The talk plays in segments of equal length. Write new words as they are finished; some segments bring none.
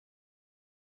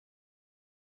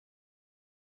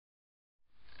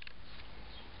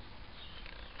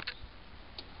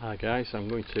Hi guys, I'm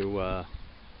going to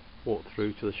walk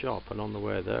through to the shop, and on the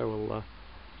way there we'll have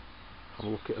a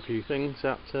look at a few things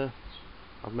that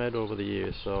I've made over the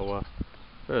years. So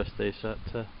first is that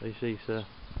these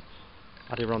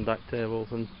Adirondack tables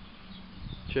and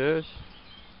chairs.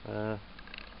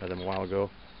 Made them a while ago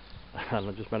and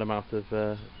I just made them out of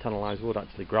tannalised wood,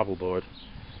 actually gravel board.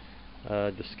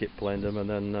 Just skip planed them and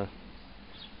then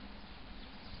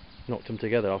knocked them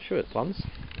together. I'll show you the plans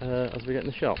as we get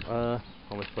in the shop.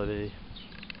 Obviously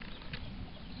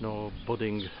no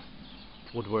budding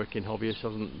woodworking hobbyist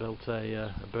hasn't built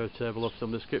a bird table of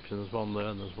some description. There's one there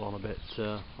and there's one a bit,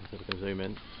 I think we can zoom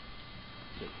in,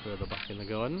 a bit further back in the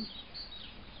garden.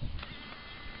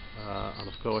 And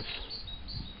of course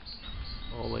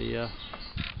all the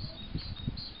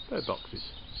bird boxes.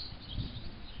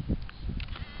 We'll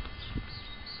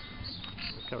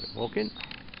carry on walking.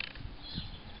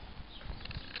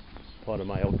 Pardon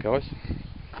my old cars.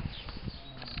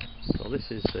 So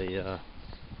this is the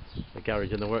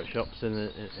garage and the workshops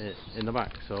in the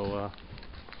back. So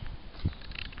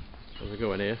as we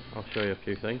go in here, I'll show you a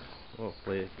few things.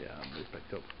 Hopefully, yeah, I'll be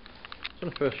picked up. I'm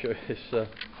going to first show you this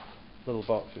little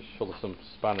box which is full of some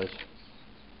spanners.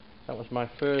 That was my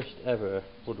first ever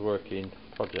woodworking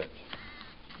project,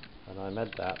 and I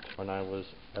made that when I was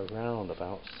around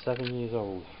about 7 years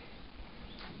old.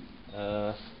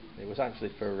 It was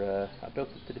actually for, I built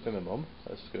it to for my mum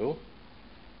at school,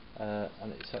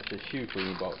 and it's actually a shoe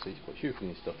cleaning box, so you put shoe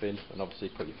cleaning stuff in and obviously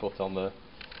put your foot on there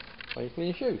while you clean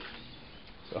your shoes.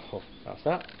 So that's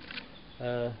that.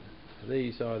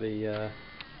 These are the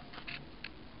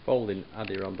folding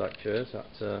Adirondack chairs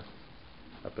that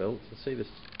I built. You see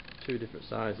there's two different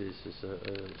sizes. There's a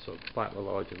sort of slightly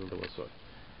larger than the one sort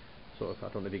of, I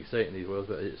don't know if you can say it in these words,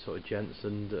 but it's sort of gents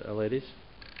and ladies.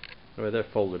 Anyway, they're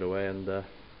folded away and they'll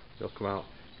come out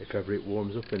if ever it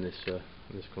warms up in this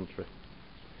country.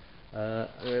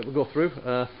 Anyway, we'll go through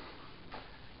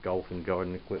golf and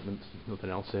garden equipment, nothing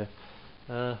else here.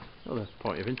 Another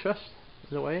point of interest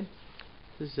in the way in.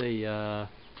 This is a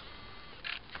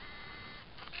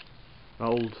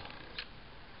old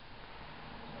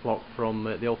clock from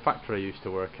the old factory I used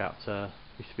to work at.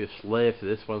 Used to be a slave to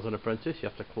this when I was an apprentice. You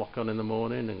have to clock on in the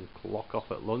morning and clock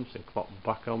off at lunch and clock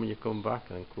back on when you come back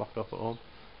and then clock off at home.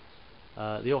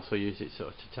 They also use it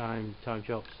sort of to time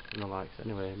jobs and the likes.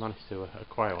 Anyway, I managed to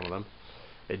acquire one of them.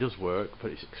 It does work,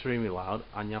 but it's extremely loud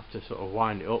and you have to sort of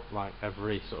wind it up like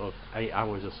every sort of 8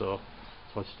 hours or so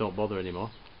I just don't bother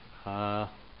anymore.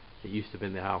 It used to be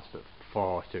in the house, but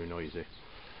far too noisy.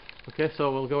 Okay,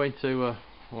 so we'll go into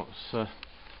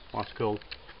what's called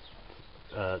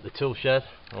the tool shed,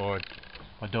 or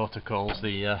my daughter calls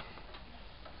the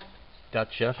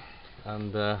dad shed,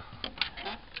 and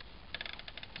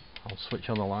I'll switch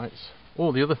on the lights.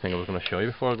 Oh, the other thing I was going to show you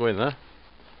before I go in there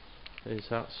is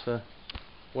that's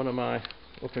one of my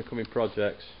up and coming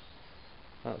projects.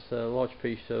 That's a large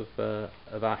piece of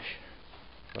ash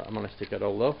that I managed to get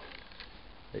hold of.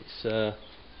 It's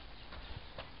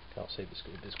can't see if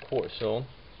it's quarter sawn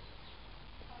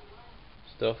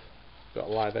stuff. Got a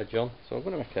live edge on, so I'm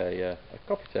going to make a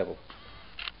coffee table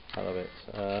out of it.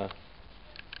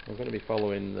 I'm going to be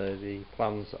following the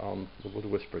plans on the Wood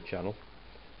Whisperer channel.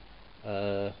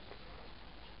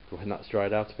 When that's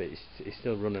dried out a bit, it's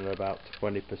still running at about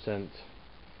 20%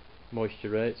 moisture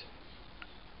rate,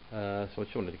 so I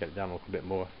just wanted to get it down a little bit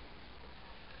more.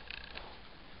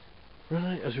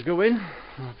 Right, as we go in,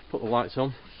 I'll put the lights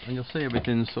on and you'll see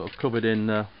everything's sort of covered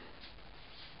in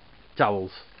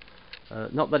towels.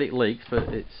 Not that it leaks,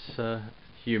 but it's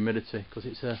humidity, because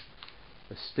it's a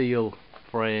steel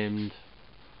framed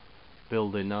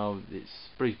building now. It's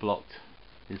breeze blocked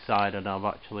inside, and I've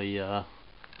actually you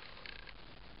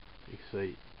can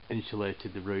see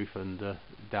insulated the roof and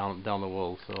down the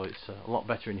wall, so it's a lot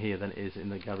better in here than it is in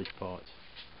the garage part.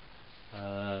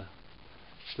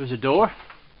 There's a door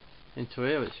into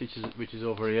here which is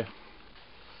over here,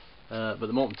 but at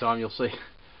the moment in time you'll see,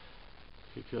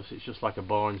 because it's just like a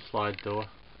barn slide door,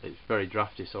 it's very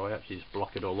drafty, so I actually just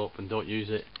block it all up and don't use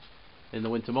it in the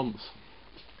winter months.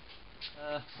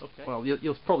 Okay. Well,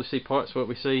 you'll probably see parts of what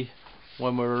we see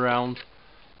when we're around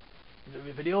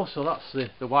the video. So that's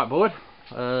the whiteboard,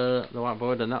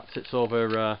 and that sits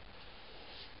over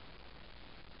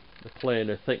the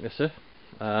planer thicknesser.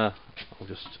 I'll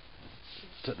just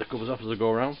take the covers off as I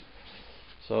go around.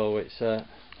 So it's an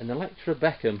Electra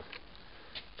Beckham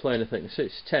planer thicknesser.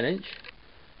 It's 10 inch.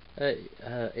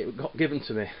 It got given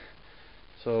to me,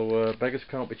 so beggars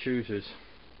can't be choosers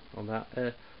on that.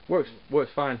 Works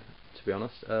fine, to be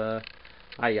honest. I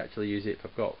actually use it if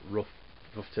I've got rough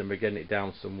timber, getting it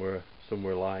down somewhere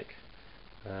like,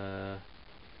 and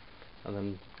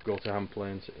then go to hand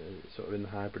planes sort of in the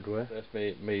hybrid way. That's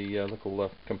me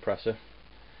little compressor.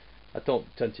 I don't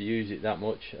tend to use it that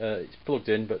much. It's plugged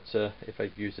in, but if I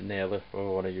use a nailer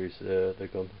or when I use the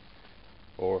gun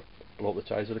or blow up the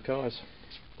tyres of the cars.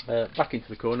 Back into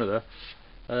the corner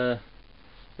there.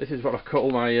 This is what I've cut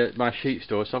all my sheet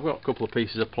store. So I've got a couple of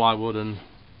pieces of plywood and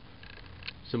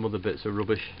some other bits of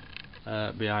rubbish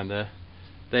behind there.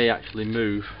 They actually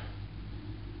move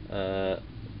that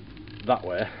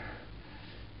way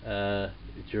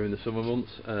during the summer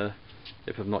months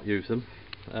if I've not used them.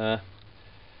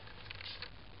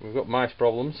 We've got mice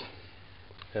problems.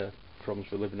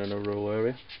 Problems with living in a rural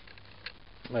area.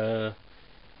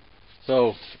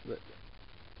 So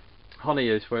honey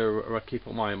is where I keep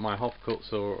all my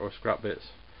offcuts or scrap bits.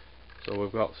 So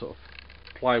we've got sort of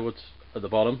plywood at the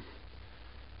bottom.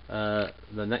 The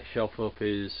next shelf up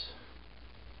is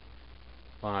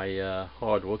my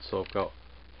hardwood. So I've got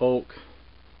oak,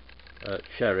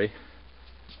 cherry,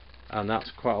 and that's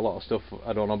quite a lot of stuff.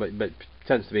 I don't know, but it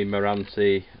tends to be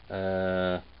Meranti,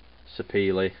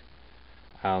 Sapele,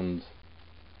 and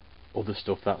other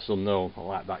stuff that's unknown,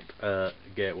 like that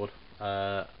gatewood.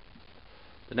 The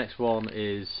next one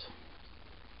is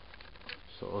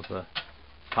sort of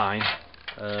pine,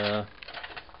 and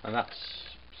that's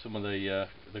some of the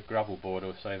gravel board I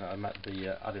was saying that I met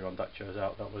the Adirondack chairs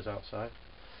out. That was outside.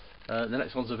 The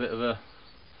next one's a bit of a,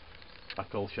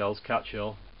 like all shells,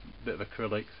 catch-all, bit of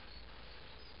acrylic,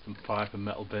 some pipe and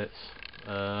metal bits,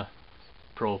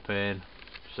 propane,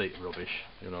 seat rubbish,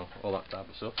 you know, all that type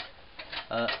of stuff.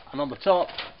 And on the top,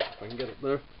 if I can get up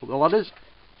there, up the ladders.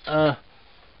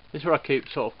 This is where I keep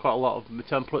sort of quite a lot of my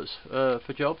templates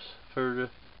for jobs, for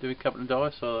doing cabinet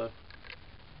doors. So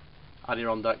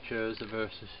Adirondack chairs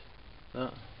versus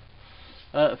that.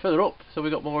 Further up, so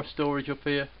we've got more storage up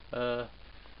here.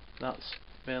 That's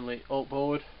mainly oak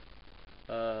board,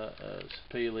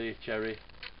 Sapele, cherry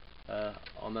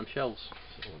on them shelves.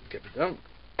 So we'll get it down.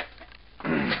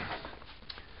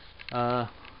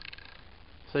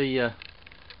 See,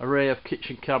 array of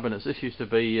kitchen cabinets. This used to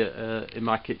be in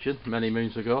my kitchen many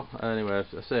moons ago. Anyway,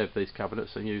 I saved these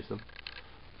cabinets and used them.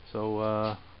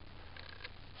 So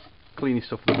cleaning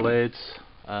stuff for the blades,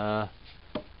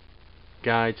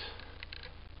 guides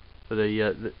for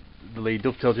the lead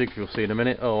dovetail jig you'll see in a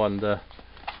minute. Oh, and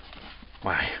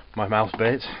my mouse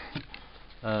baits.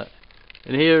 And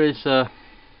here is the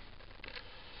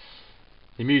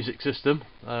music system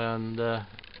and a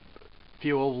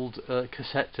few old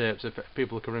cassette tapes, if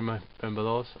people can remember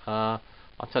those. I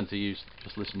tend to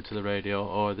just listen to the radio,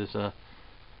 or there's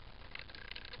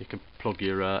you can plug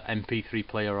your MP3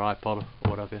 player or iPod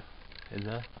or whatever in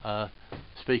there.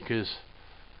 Speakers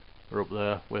are up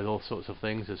there with all sorts of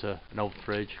things. There's an old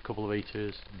fridge, a couple of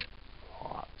heaters,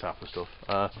 all that type of stuff.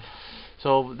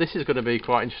 So this is going to be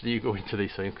quite interesting. You go into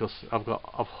these things because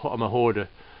I'm a hoarder,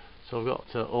 so I've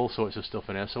got all sorts of stuff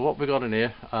in here. So what we got in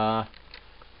here?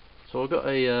 So I've got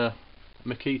a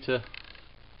Makita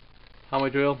hammer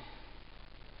drill.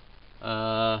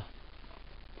 Had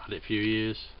it a few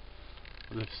years.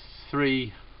 There's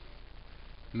 3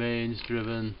 mains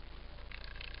driven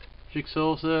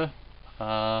jigsaws there.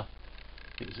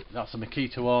 That's a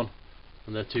Makita one,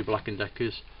 and they're 2 Black &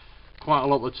 Deckers. Quite a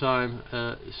lot of the time,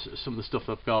 some of the stuff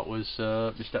I've got was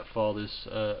my stepfather's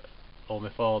or my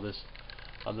father's.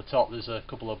 On the top there's a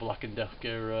couple of Black &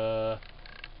 Decker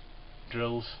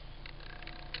drills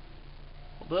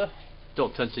up there.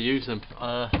 Don't tend to use them.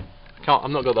 I've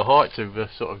not got the heart to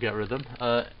sort of get rid of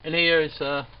them. In here is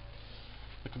a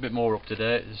bit more up to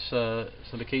date. It's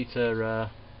some Makita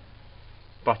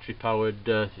battery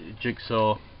powered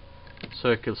jigsaw,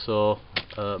 circular saw,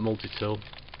 multi-tool.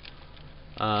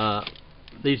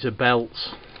 These are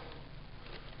belts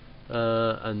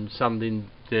and sanding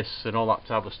discs and all that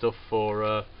type of stuff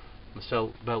for my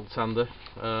belt sander,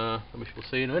 which we'll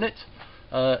see in a minute.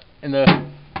 In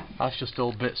there, that's just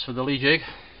all bits for the lee jig.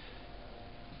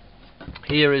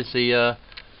 Here is the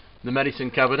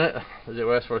medicine cabinet, as it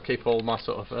were, where I keep all my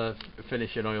sort of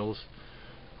finishing oils.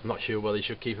 I'm not sure whether you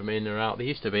should keep them in or out. They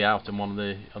used to be out on on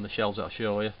the shelves that I'll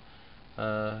show you.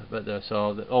 But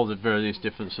so all the various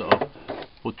different sort of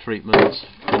wood treatments,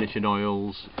 finishing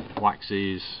oils,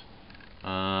 waxes,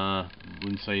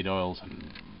 linseed oils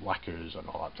and lacquers and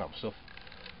all that type of stuff.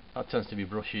 That tends to be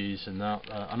brushes and that.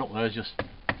 And up there's just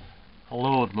a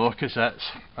load more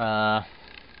cassettes.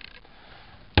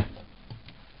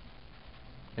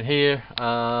 In here,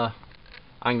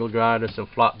 angle grinders and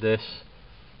flat discs.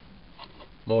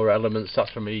 More elements. That's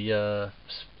from me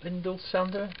spindle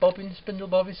sander, spindle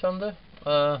bobbin sander.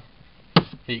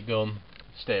 Heat gun,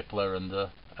 stapler, and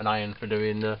an iron for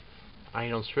doing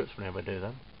iron on strips whenever I do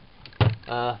them.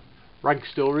 rag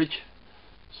storage,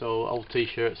 so old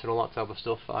t-shirts and all that type of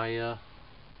stuff I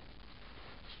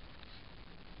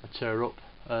tear up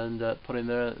and put in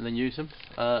there and then use them.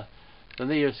 Then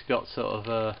here's got sort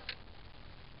of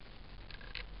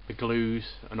the glues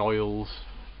and oils,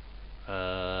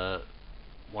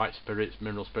 white spirits,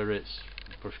 mineral spirits,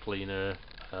 brush cleaner,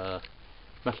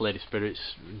 methylated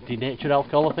spirits, denatured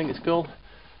alcohol I think it's called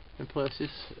in places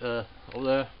up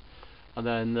there, and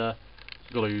then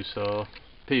glues, so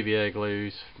PVA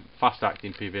glues, fast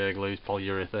acting PVA glues,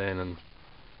 polyurethane and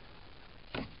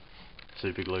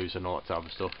super glues and all that type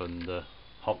of stuff, and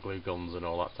hot glue guns and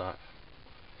all that type.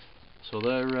 So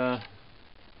they're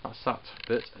that's that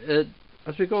bit.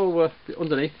 As we go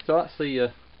underneath, so that's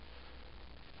the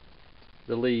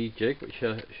Lee jig which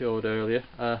I showed earlier.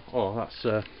 Oh, that's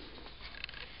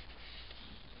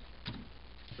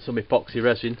some epoxy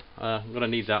resin. I'm going to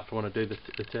need that for when I do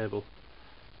the table,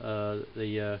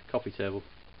 the coffee table.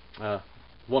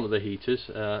 One of the heaters,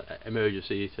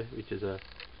 emergency heater, which is it's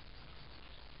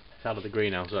out of the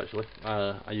greenhouse actually.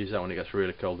 I use that when it gets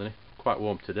really cold in it. Quite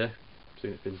warm today. I've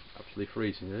seen it's been absolutely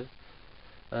freezing here.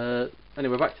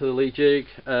 Anyway, back to the Lee jig.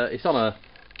 It's on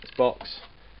this box.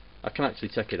 I can actually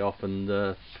take it off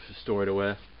and store it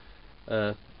away.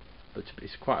 But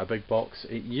it's quite a big box.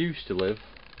 It used to live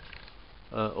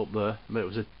up there, but it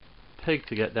was a pig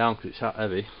to get down because it's that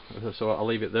heavy, so I'll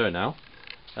leave it there now.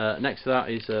 Next to that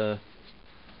is a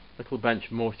little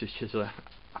bench mortise chisel.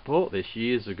 I bought this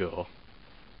years ago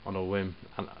on a whim,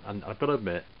 and I've got to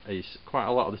admit, it's quite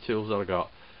a lot of the tools that I got.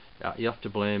 You have to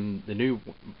blame the new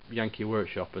Yankee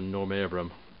Workshop and Norm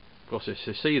Abram. Of course, I used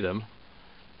to see them,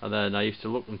 and then I used to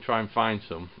look and try and find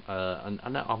some, and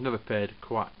I've never paid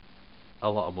quite a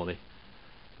lot of money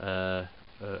for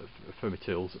my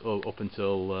tools up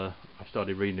until I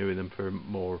started renewing them for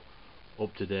more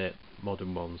up-to-date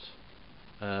modern ones.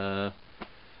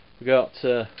 We got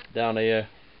down here.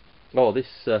 Oh, this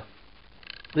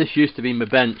used to be my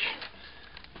bench.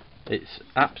 It's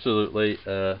absolutely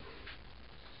a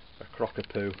crock of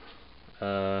poo.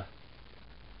 I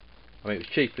mean, it was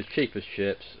cheap as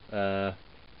chips, but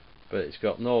it's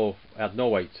got had no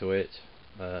weight to it.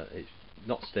 It's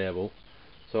not stable,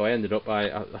 so I ended up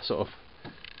I sort of.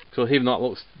 So even though it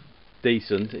looks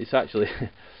decent, it's actually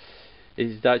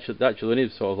actually only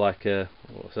sort of like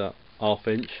what's that, ½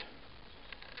 inch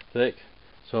thick.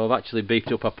 So I've actually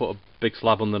beat up. I put a big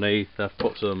slab underneath. I've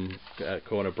put some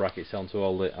corner brackets on to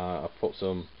hold it. I've put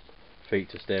some feet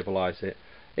to stabilise it.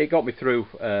 It got me through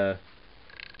a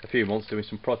few months doing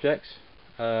some projects.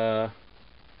 That's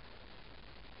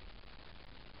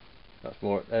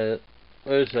more.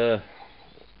 There's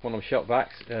one of my shop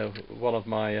vacs. One of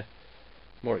my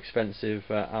more expensive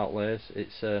outlays.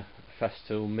 It's a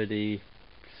Festool MIDI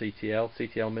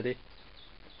CTL MIDI.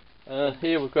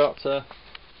 Here we've got little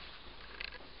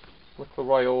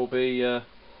Ryobi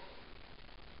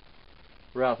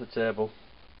router table.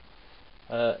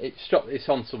 It's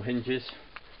on some hinges.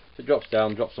 So it drops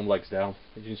down, drops some legs down.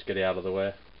 You can just get it out of the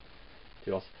way.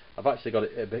 I've actually got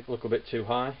it a little bit too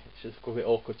high. It's just a little bit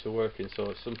awkward to work in, so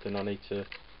it's something I need to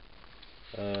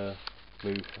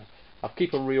move. I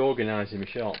keep on reorganising my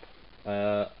shop,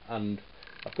 and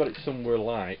I've got it somewhere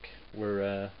like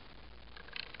where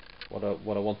what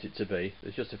I want it to be.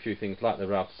 There's just a few things like the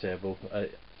router table.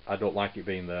 I don't like it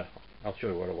being there. I'll show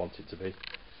you where I want it to be.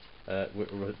 Where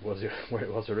it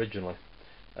was originally.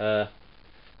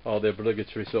 Oh, the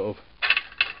obligatory sort of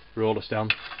roller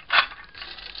stand.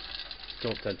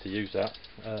 Don't tend to use that.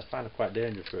 I find it quite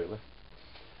dangerous, really.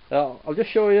 I'll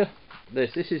just show you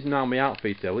this. This is now my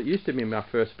outfeed table. It used to be my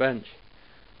first bench.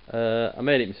 I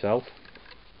made it myself.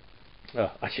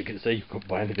 As you can see, you couldn't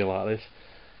buy anything like this.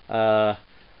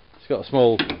 It's got a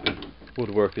small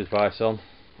woodworker's vise on.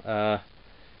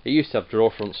 It used to have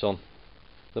drawer fronts on.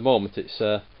 At the moment, it's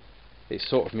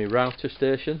sort of my router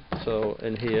station. So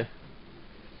in here,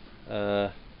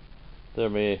 they're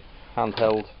my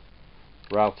handheld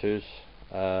routers.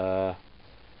 A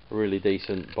really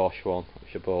decent Bosch one,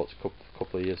 which I bought a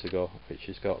couple of years ago, which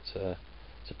has got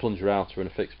it's a plunge router and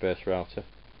a fixed base router.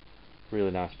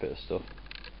 Really nice bit of stuff.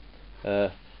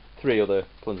 3 other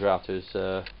plunge routers,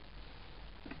 a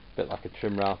bit like a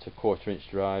trim router, 1/4 inch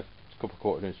drive, a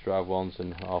couple of 1/4 inch drive ones,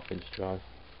 and 1/2 inch drive.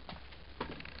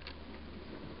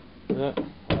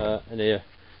 In here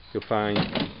you'll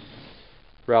find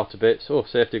router bits. Oh,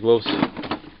 safety gloves.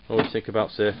 Always think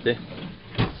about safety.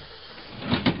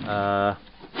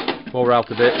 More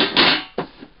router bits.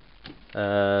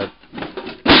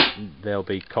 There'll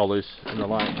be collars and the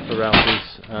like for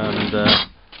routers, and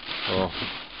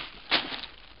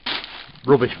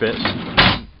rubbish bits,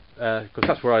 because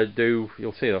that's where I do.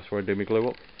 You'll see that's where I do my glue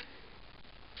up.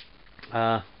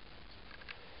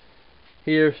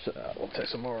 Here's we'll take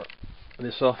some more of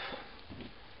this off.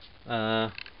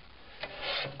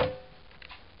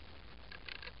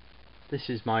 This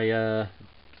is my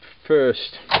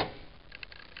first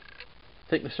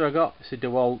thicknesser I got. It's a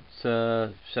DeWalt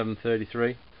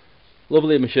 733.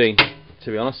 Lovely machine,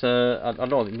 to be honest. I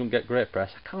don't think you can get great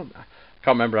press. I can't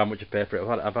remember how much I paid for it.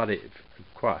 I've had it for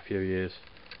quite a few years,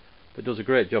 but it does a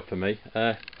great job for me.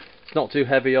 It's not too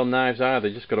heavy on knives either.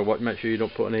 You just got to make sure you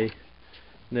don't put any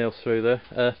nails through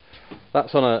there.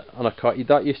 That's on a cot.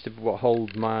 That used to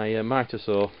hold my mitre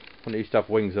saw when it used to have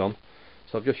wings on.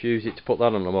 So I've just used it to put that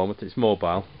on at the moment. It's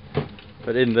mobile,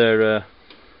 but in there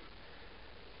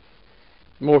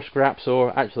more scraps,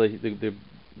 or actually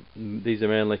these are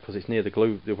mainly because it's near the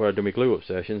glue, where I do my glue up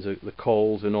stations, the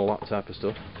coals and all that type of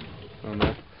stuff on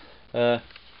there.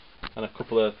 And a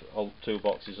couple of old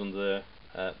toolboxes under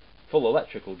there, full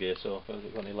electrical gear, so if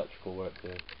I've got any electrical work to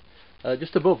do.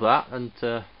 Just above that, and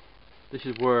this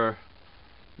is where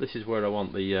I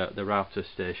want the router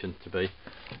station to be.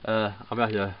 I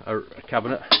made a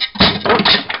cabinet.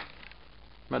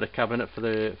 Made a cabinet for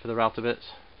the router bits.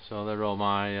 So they're all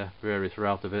my various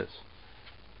router bits.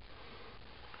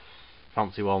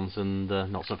 Fancy ones and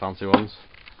not so fancy ones.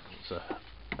 It's a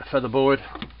feather board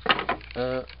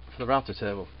for the router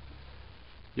table.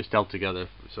 Just held together,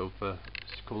 so for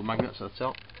just a couple of magnets at the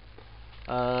top.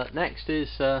 Next is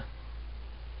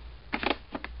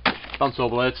bandsaw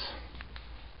blades.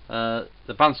 The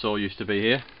bandsaw used to be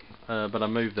here, but I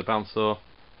moved the bandsaw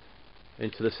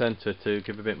into the centre to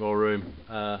give a bit more room.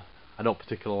 I don't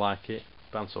particularly like it.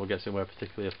 Bandsaw gets in where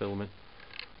particularly of filming.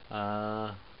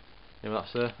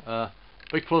 That's there.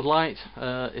 Big floodlight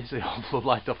is the old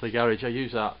floodlight off the garage. I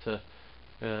use that to,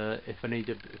 if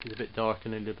it's a bit dark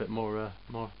and need a bit more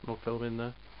filming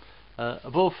there.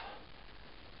 Above,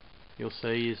 you'll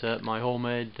see is my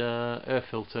homemade air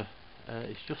filter.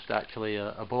 It's just actually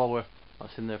a blower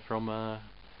that's in there from a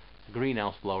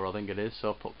greenhouse blower, I think it is.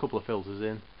 So I put a couple of filters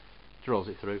in, draws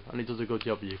it through, and it does a good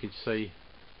job. As you can see,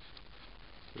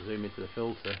 zoom into the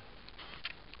filter,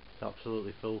 it's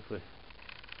absolutely filthy.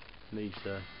 I need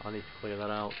to clear that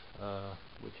out,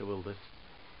 which I will do.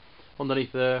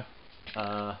 Underneath there,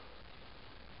 clamp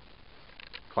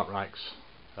racks,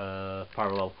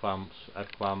 parallel clamps,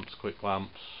 F clamps, quick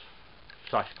clamps,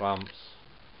 sash clamps,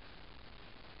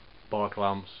 bar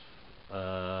clamps,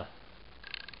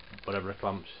 whatever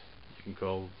clamps you can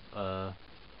call,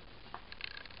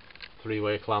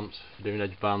 three-way clamps for doing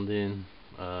edge banding,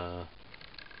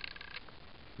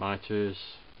 miters,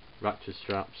 ratchet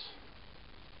straps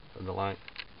and the like.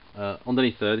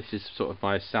 Underneath there, this is sort of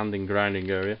my sanding grinding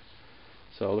area.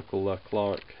 So a little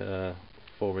Clark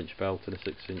 4-inch belt and a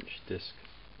 6-inch disc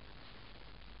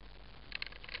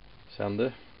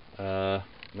sander.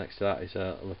 Next to that is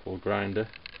a little grinder,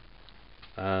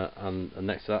 and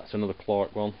next to that's another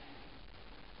Clark one.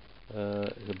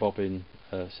 Is a bobbin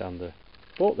sander.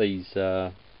 Bought these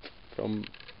from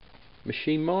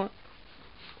Machine Mart,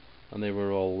 and they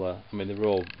were all they were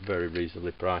all very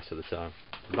reasonably priced at the time.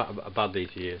 I've had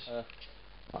these years.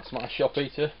 That's my shop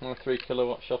heater, my 3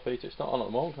 kilowatt shop heater. It's not on at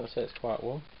the moment, I say it's quite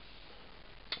warm.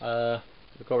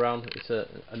 We go around, it's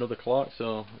another Clark,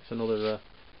 so it's another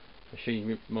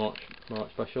Machine Mart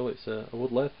special. It's a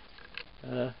wood lathe.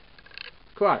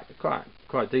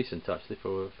 Quite decent actually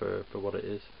for what it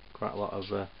is. Quite a lot of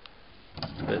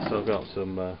bits. So I've got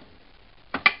some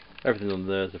everything on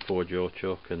there. The 4-jaw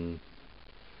chuck and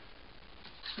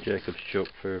Jacob's chuck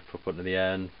for putting in the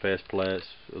end, face plates,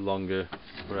 longer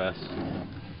rest,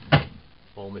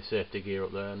 all my safety gear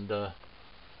up there, and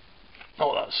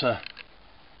that's the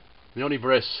only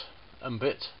brace and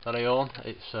bit that I own.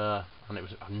 It's and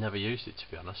I've never used it,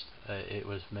 to be honest. It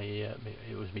was me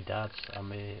dad's, and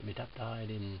my dad died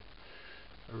in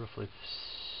roughly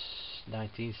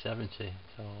 1970,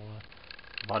 so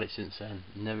I've had it since then.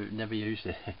 Never used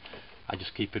it. I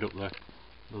just keep it up there.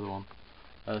 Another one.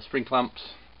 Spring clamps,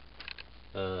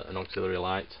 an auxiliary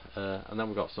light, and then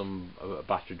we've got some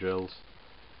battery drills,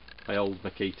 my old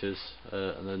Makitas,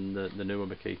 and then the newer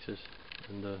Makitas,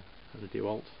 and the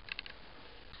DeWalt.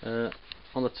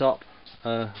 On the top,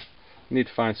 you need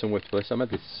to find some width for this. I made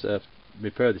this,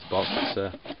 repair this box.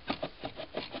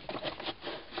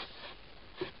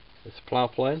 It's a plough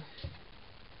plane.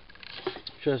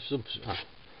 Shows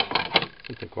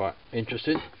something quite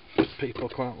interesting that people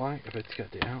quite like. I better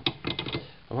get it out.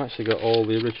 I've actually got all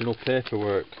the original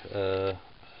paperwork for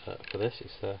this.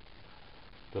 It's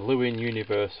the Lewin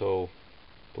Universal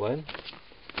blend,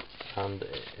 and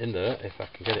in there, if I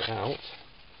can get it out,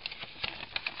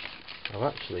 I've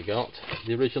actually got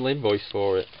the original invoice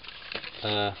for it.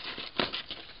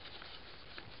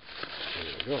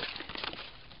 we go.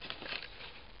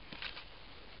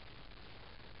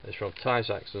 It's from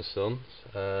Tysax and Sons,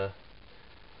 and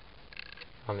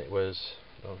it was,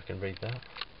 oh, we can read that.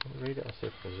 Can we read it? I'll see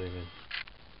if I can zoom in.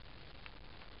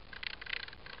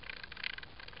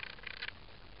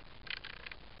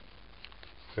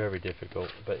 Very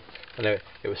difficult, but anyway,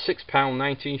 it was £6,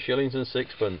 19 shillings and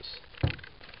sixpence.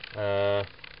 I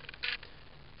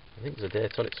think there's a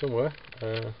date on it somewhere.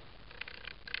 Yeah,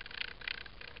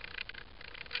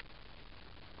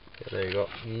 there you go,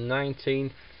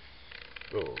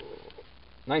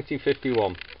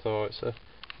 1951. So it's a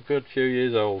good few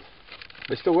years old.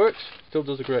 But it still works. Still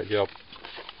does a great job.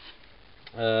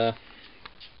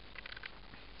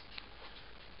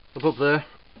 Above there,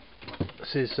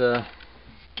 this is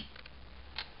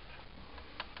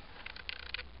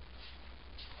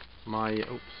my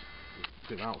do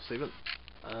it out, Stephen.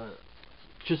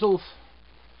 Chisels.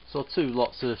 So 2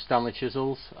 lots of Stanley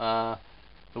chisels. The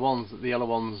yellow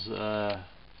ones were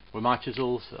my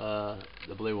chisels.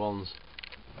 The blue ones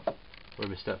were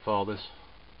my stepfather's.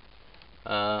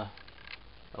 But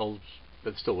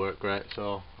they still work great,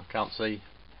 so I can't see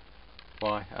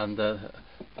why. And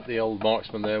the old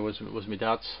marksman there was my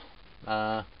dad's.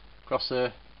 Across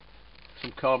there,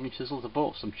 some carving chisels. I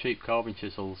bought some cheap carving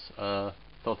chisels.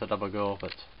 Thought I'd have a go,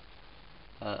 but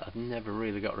I've never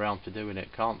really got around to doing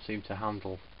it. Can't seem to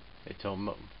handle it. I'm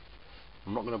not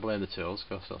going to blame the tools,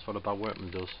 because that's what a bad workman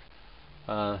does.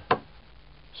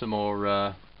 Some more,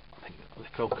 I think they're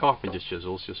called carpenter's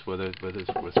chisels, just with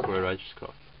square edges.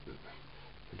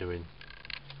 They're doing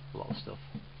a lot of stuff.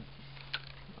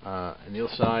 And the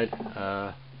other side,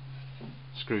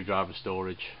 screwdriver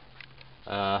storage.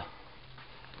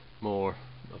 More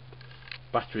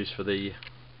batteries for the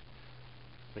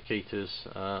Makitas,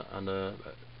 and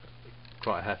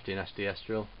quite a hefty SDS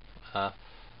drill.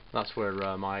 That's where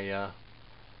my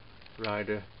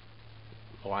rider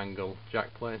low angle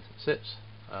jack plane sits,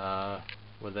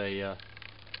 with a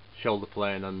shoulder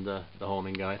plane and the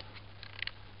homing guide.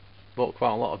 Bought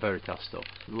quite a lot of Phenrica stuff.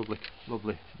 Lovely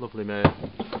made.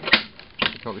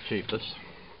 It's not the cheapest.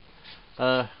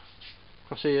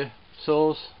 Across here,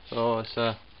 saws. So it's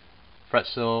a fret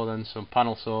saw, then some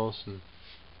panel saws, and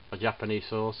a Japanese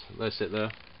saws. They sit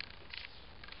there.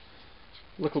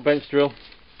 Little bench drill.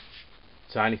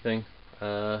 Tiny thing.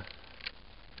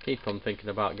 Keep on thinking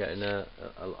about getting a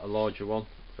larger one,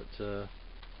 but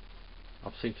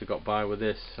I've seemed to have got by with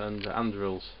this and hand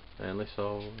drills mainly,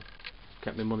 so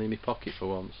kept my money in my pocket for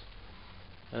once.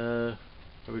 We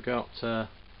got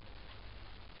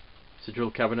it's a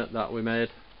drill cabinet that we made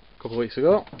a couple of weeks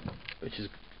ago, which is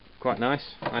quite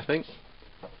nice, I think.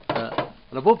 And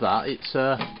above that, it's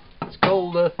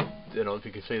called, I don't know if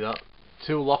you can see that,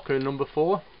 tool locker number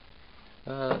 4.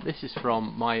 This is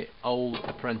from my old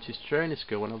apprentice training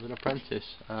school when I was an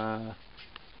apprentice.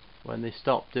 When they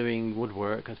stopped doing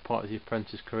woodwork as part of the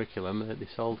apprentice curriculum, they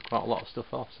sold quite a lot of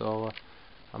stuff off, so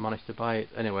I managed to buy it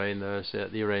anyway. And there's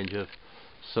the range of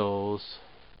saws,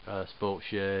 spoke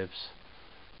shaves,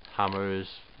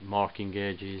 hammers, marking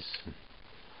gauges, and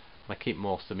I keep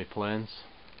most of my planes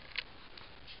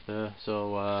there.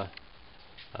 So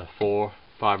 4,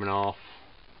 5.5.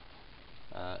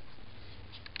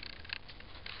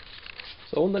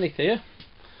 So underneath here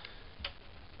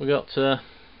we got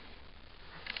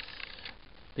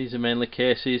these are mainly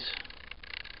cases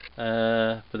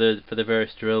for the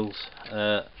various drills.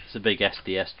 It's a big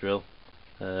SDS drill.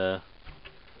 The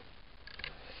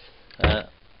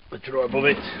drawer above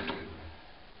it,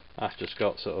 I've just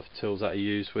got sort of tools that I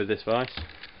use with this vise.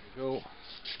 Go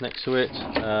next to it,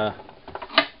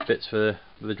 bits for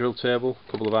the drill table,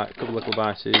 couple of little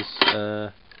vices.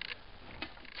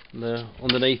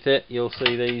 Underneath it, you'll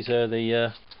see these are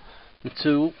the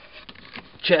tool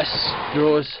chests,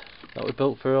 drawers that we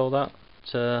built for all that.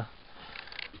 4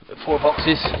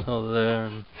 boxes over there,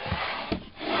 and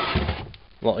a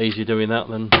lot easier doing that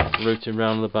than routing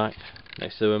round the back.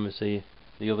 Next to them is the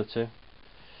other 2.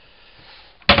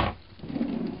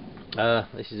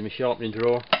 This is my sharpening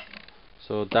drawer.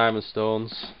 So diamond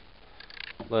stones,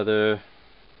 leather,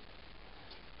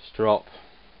 strop,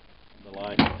 the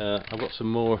like. I've got some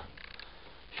more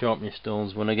sharpening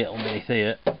stones when I get underneath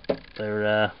here.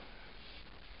 They're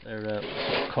sort of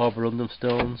carborundum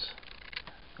stones,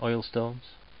 oil stones.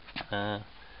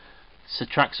 It's a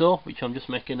track saw, which I'm just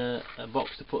making a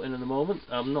box to put in the moment.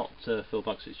 I'm not full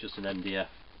box, it's just an MDF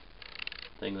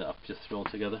thing that I've just thrown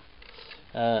together.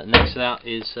 Next to that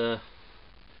is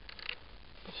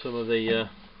some of the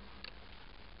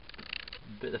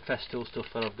bit of Festool stuff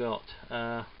that I've got,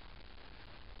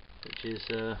 which is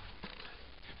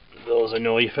those who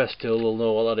know your Festool will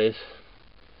know what that is.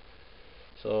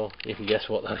 So you can guess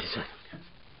what that is.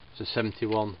 It's a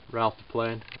 71 router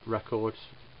plane, records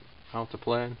router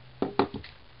plane,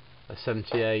 a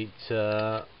 78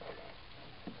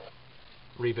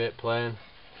 rebate plane,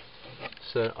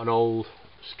 so an old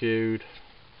skewed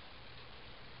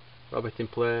rabbiting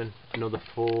plane, another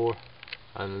 4,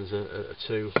 and there's a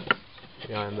 2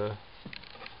 behind there.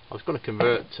 I was going to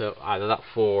convert either that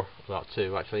 4 or that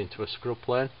 2 actually into a scrub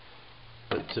plane,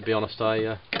 but to be honest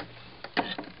I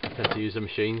tend to use the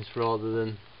machines rather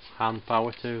than hand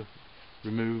power to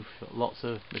remove lots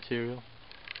of material.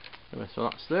 Anyway, so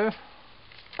that's there.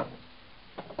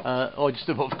 Just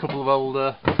a couple of old,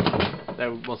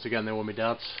 once again they were my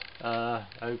dad's,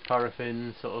 old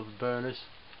paraffin sort of burners.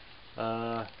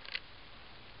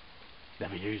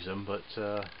 Never use them, but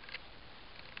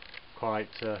quite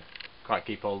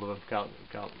keep hold of them. Can't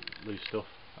lose stuff.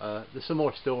 There's some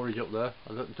more storage up there.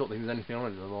 I don't think there's anything on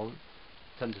it at the moment.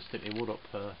 I tend to stick my wood up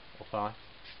high.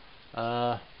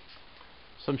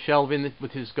 Some shelving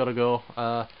which has got to go.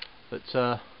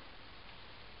 But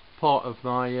part of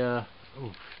my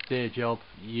day job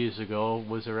years ago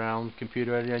was around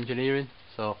computer aided engineering,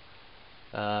 so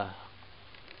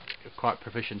quite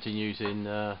proficient in using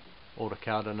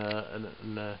AutoCAD and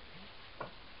a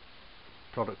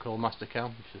product called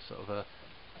Mastercam, which is sort of for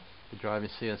driving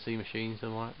CNC machines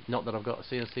and like. Not that I've got a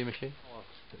CNC machine.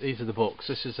 These are the books.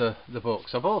 This is the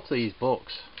books. I bought these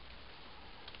books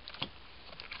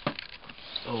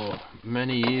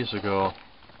many years ago.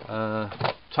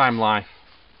 Time Life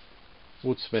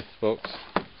Woodsmith books.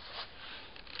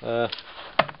 I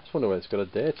just wonder whether it's got a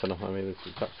date on them. I mean,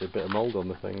 it's actually a bit of mould on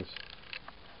the things.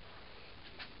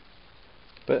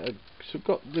 But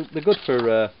they're good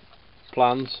for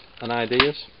plans and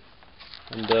ideas,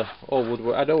 and all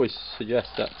woodwork. I'd always suggest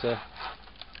that if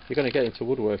you're going to get into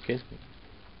woodworking,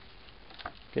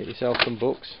 get yourself some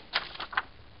books.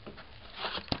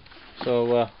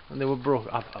 So and they were broke.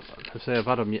 I've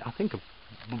had them. I think I've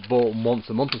bought them once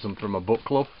a month or something from a book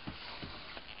club.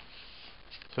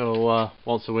 So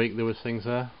once a week there was things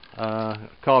there.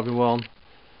 Carving one,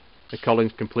 the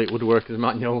Collins Complete Woodworker's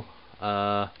Manual,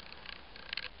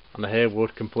 and the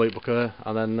Haywood Complete Book there.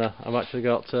 And then I've actually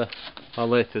got my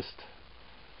latest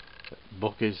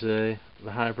book is the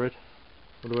Hybrid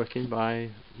Woodworking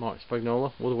by Mark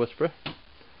Spagnola, Wood Whisperer.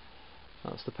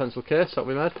 That's the pencil case that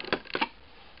we made.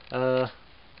 A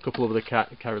couple of the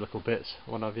carry little bits,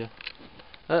 what have you.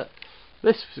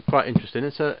 This is quite interesting.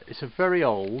 It's a very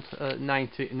old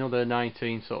another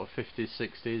 19 sort of 50s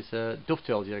 60s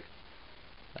dovetail jig,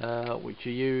 which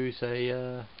you use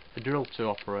a drill to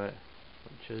operate,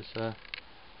 which is I'm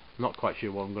not quite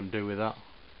sure what I'm going to do with that.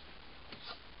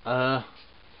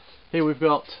 Here we've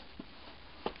got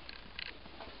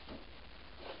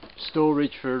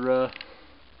storage for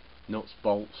nuts,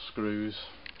 bolts, screws.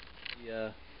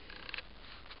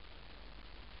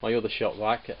 My other shop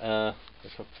vac, if I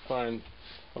find,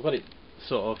 I've got it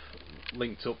sort of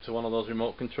linked up to one of those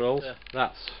remote controls. Yeah.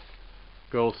 That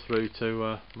goes through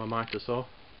to my miter saw,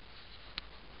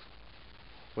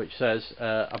 which says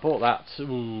I bought that a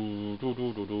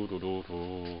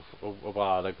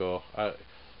while ago,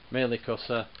 mainly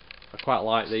because I quite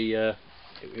like the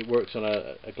it works on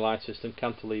a glide system,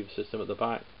 cantilever system at the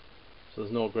back, so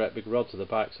there's no great big rods at the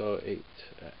back, so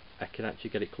I can actually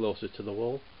get it closer to the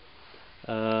wall.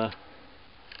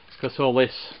 Because all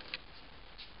this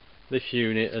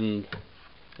unit and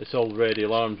this old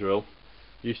radial arm drill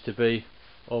used to be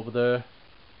over there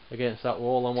against that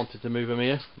wall. I wanted to move them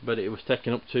here, but it was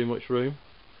taking up too much room,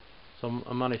 so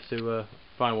I managed to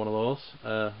find one of those.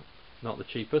 Not the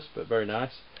cheapest, but very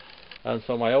nice. And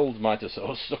so my old miter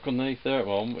saw is stuck underneath there at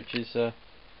home, which is I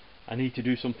need to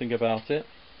do something about it.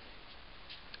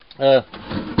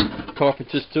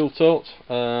 Carpenter's tool tote.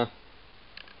 I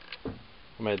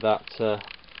made that a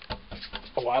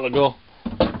while ago.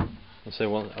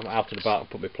 So I'm out and about and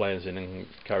put my planes in and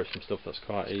carry some stuff. That's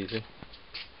quite easy.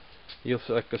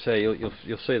 Like I say,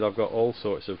 you'll see that I've got all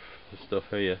sorts of stuff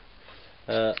here.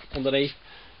 Underneath,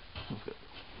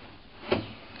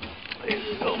 there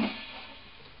you go.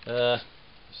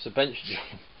 It's a bench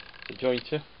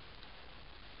jointer.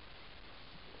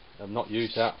 I've not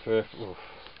used that for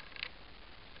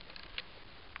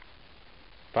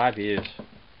 5 years.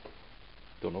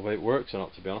 Don't know whether it works or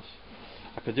not, to be honest.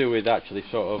 I could do with actually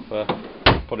sort of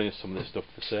putting some of this stuff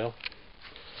for sale.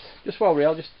 Just while we're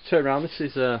out, just turn around. This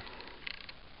is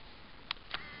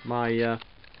my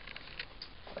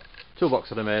toolbox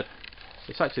that I made.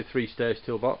 It's actually a 3-stage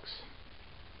toolbox.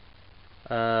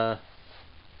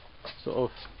 Sort of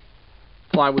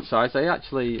plywood size. I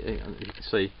actually, you can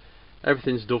see,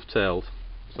 everything's dovetailed.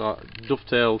 So I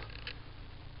dovetailed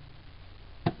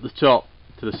the top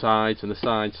to the sides and the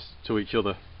sides to each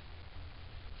other.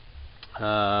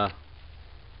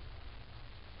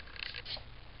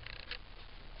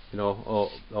 You know,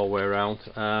 all the way around.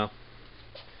 I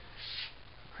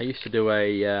used to do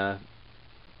a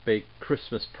big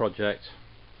Christmas project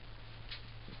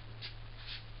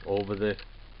over the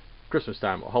Christmas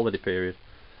time, holiday period,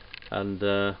 and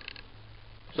so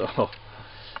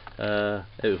it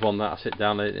was one that I sit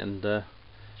down and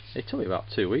it took me about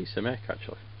 2 weeks to make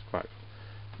actually. It's quite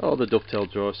cool. Oh, the dovetail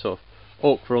drawers, so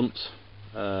oak fronts,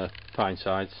 pine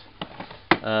sides.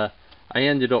 I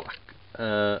ended up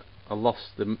I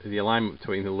lost the alignment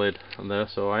between the lid and there,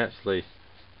 so I actually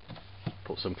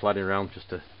put some cladding around just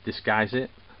to disguise it,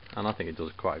 and I think it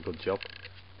does quite a good job.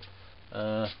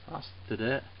 That's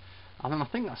today, and then I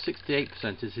think that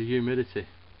 68% is the humidity,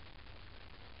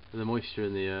 the moisture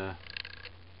in the air,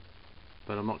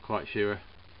 but I'm not quite sure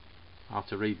how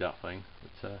to read that thing.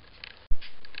 But,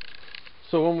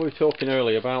 so when we were talking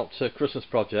earlier about Christmas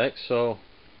projects, so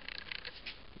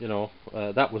you know,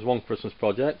 that was one Christmas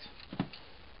project.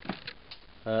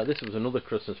 This was another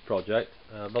Christmas project,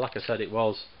 but like I said, it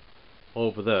was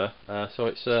over there. So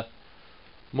it's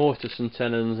mortise and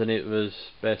tenons, and it was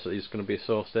basically just going to be a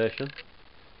sew station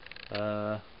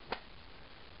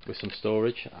with some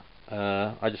storage.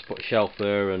 I just put a shelf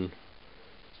there and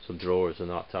some drawers and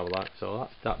that type of that. So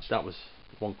that was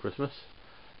one Christmas,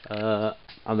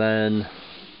 and then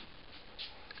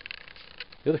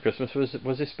the other Christmas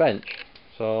was this bench.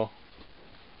 So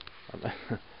I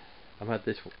had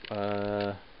this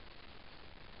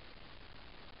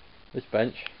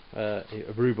bench, a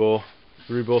Roubo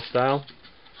style.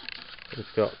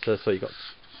 It's got so you got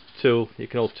you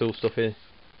can hold tool stuff in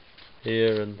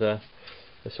here, and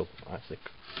this will actually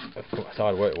it's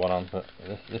hard work with one hand, but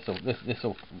this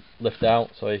will lift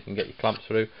out so you can get your clamps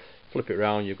through. Flip it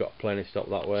round, you've got plenty stop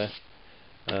that way.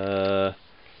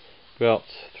 Got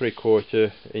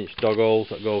 3/4 inch dog holes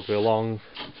that go along.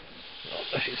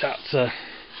 It's that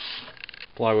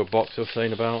plywood box I was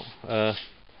saying about. I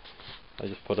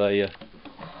just put an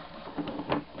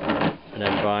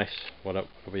end vise, whatever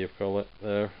you call it,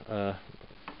 there for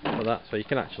that, so you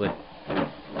can actually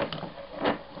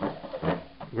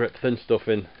grip thin stuff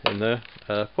in there.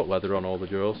 Put leather on all the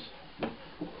drawers,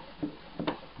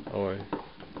 or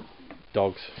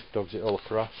dogs it all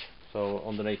across. So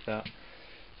underneath that,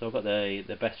 so I've got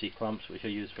the Bessie clamps, which I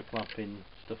use for clamping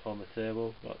stuff on the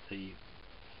table. Got the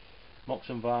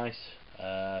Moxon vise,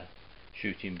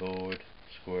 shooting board,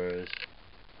 squares,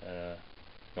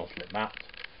 no slip mat,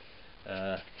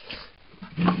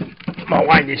 my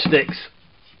winding sticks.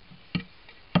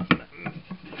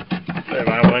 They're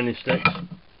my winding sticks.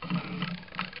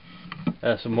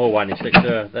 Some more winding sticks.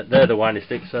 They're the winding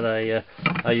sticks that I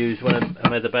used when I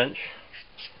made the bench.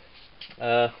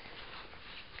 I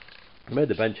made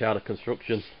the bench out of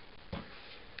construction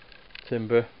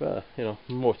timber, you know,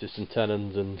 mortise and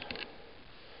tenons and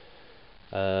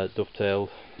dovetailed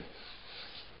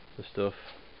the stuff,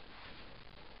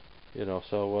 you know,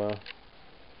 so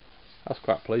I was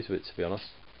quite pleased with it, to be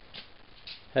honest.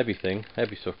 Heavy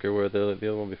sucker, where the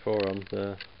other one before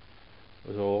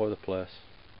was all over the place.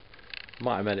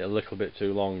 Might have made it a little bit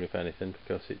too long, if anything,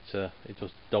 because it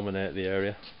does dominate the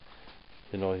area.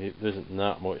 You know, there isn't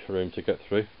that much room to get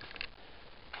through.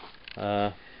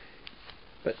 But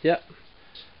yeah,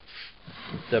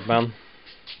 dead man.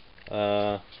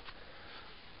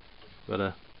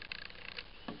 Better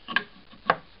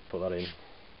put that in.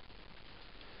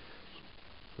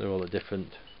 They're all at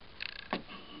different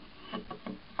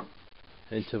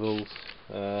intervals.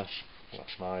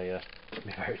 That's my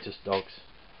Veritas dogs.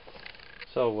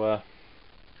 So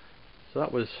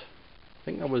that was, I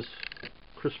think that was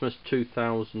Christmas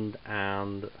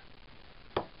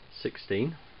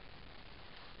 2016.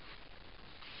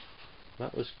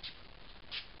 That was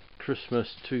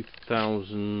Christmas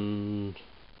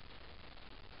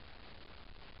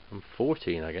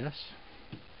 2014, I guess,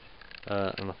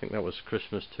 and I think that was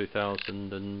Christmas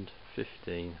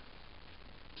 2015.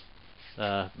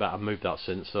 But I've moved that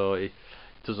since, so it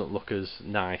doesn't look as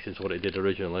nice as what it did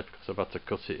originally, because I've had to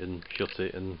cut it and shut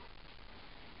it and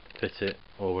fit it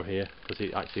over here, because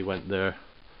it actually went there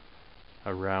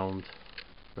around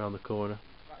the corner.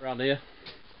 Right round here.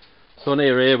 So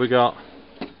near here we got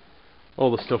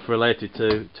all the stuff related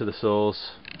to the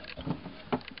saws,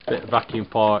 bit of vacuum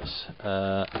parts,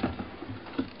 the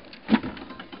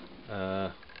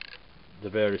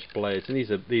various blades, and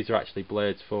these are actually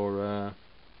blades for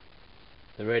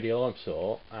the radial arm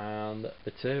saw and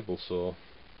the table saw.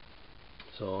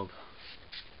 So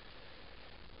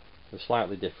they're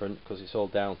slightly different because it's all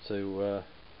down to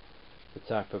the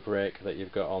type of rake that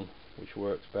you've got on, which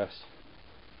works best.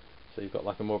 so you've got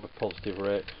like a more of a positive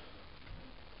rake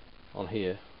on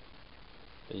here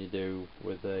than you do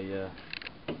with a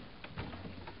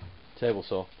table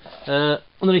saw.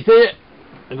 Underneath here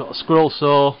we've got a scroll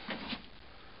saw,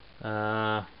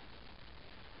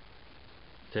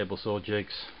 table saw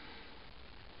jigs,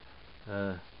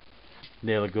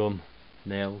 nailer gun,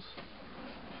 nails.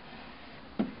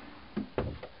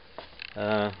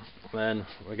 Then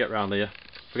we get round here.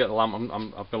 Forget the lamp.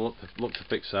 I've got to look to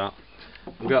fix that.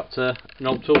 We've got an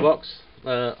old toolbox.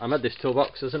 I made this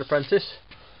toolbox as an apprentice.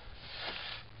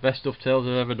 Best dovetails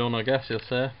I've ever done, I guess you'll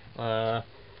say. But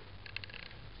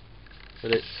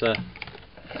it's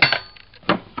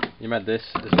you made this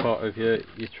as part of your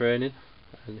training,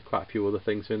 and quite a few other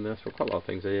things in there. So quite a lot of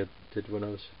things I did when I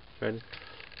was training.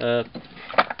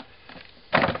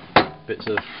 Bits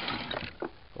of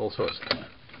all sorts.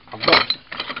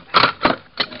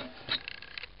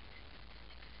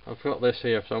 I've got this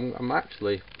here, so I'm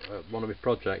actually one of my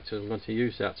projects. I'm going to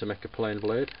use that to make a plane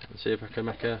blade and see if I can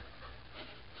make a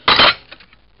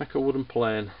wooden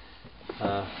plane.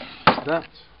 That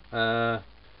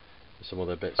some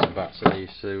other bits and bats that I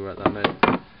used to that I made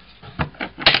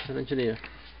as an engineer.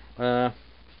 And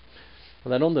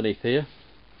then underneath here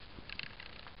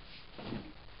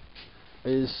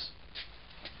is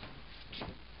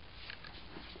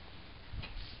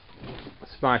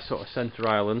my sort of centre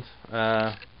island.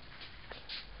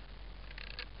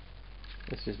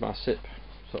 This is my SIP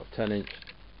sort of 10-inch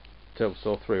table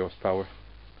saw, 3 horsepower,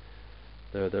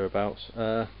 thereabouts.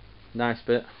 Nice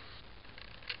bit.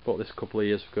 Bought this a couple of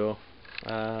years ago.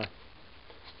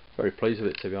 Very pleased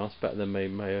with it, to be honest. Better than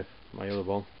my other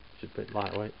one, which is a bit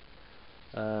lightweight.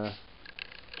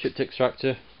 Chipped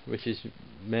extractor, which is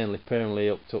mainly permanently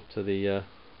hooked up to the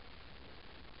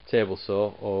table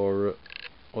saw or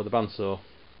the bandsaw.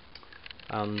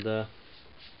 And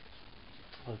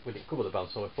we didn't cover the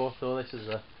bandsaw before, so this is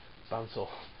a bandsaw.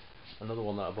 Another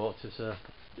one that I bought is a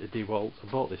DeWalt.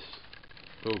 I bought this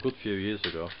a good few years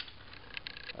ago,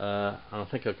 and I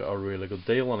think I got a really good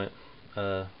deal on it.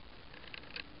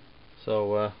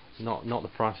 So not the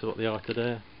price of what they are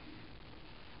today.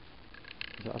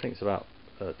 I think it's about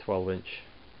 12-inch,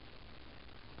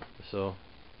 so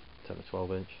 10 to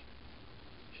 12-inch,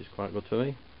 which is quite good for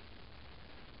me.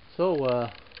 So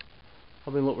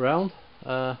I've been looking around.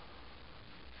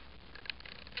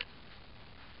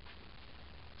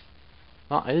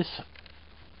 That is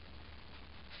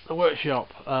the workshop.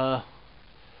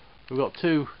 We've got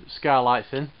 2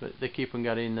 skylights in, but they keep on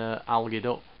getting algaed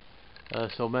up.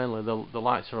 So mainly the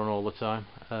lights are on all the time,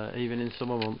 even in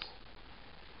summer months.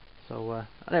 So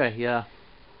anyway, yeah.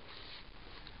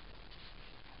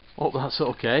 Hope that's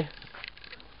okay.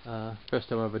 First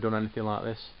time I've ever done anything like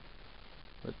this.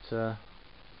 But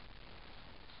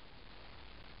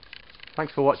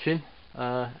thanks for watching.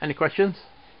 Any questions?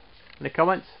 Any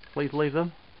comments? Please leave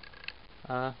them.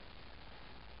 And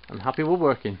happy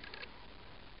woodworking.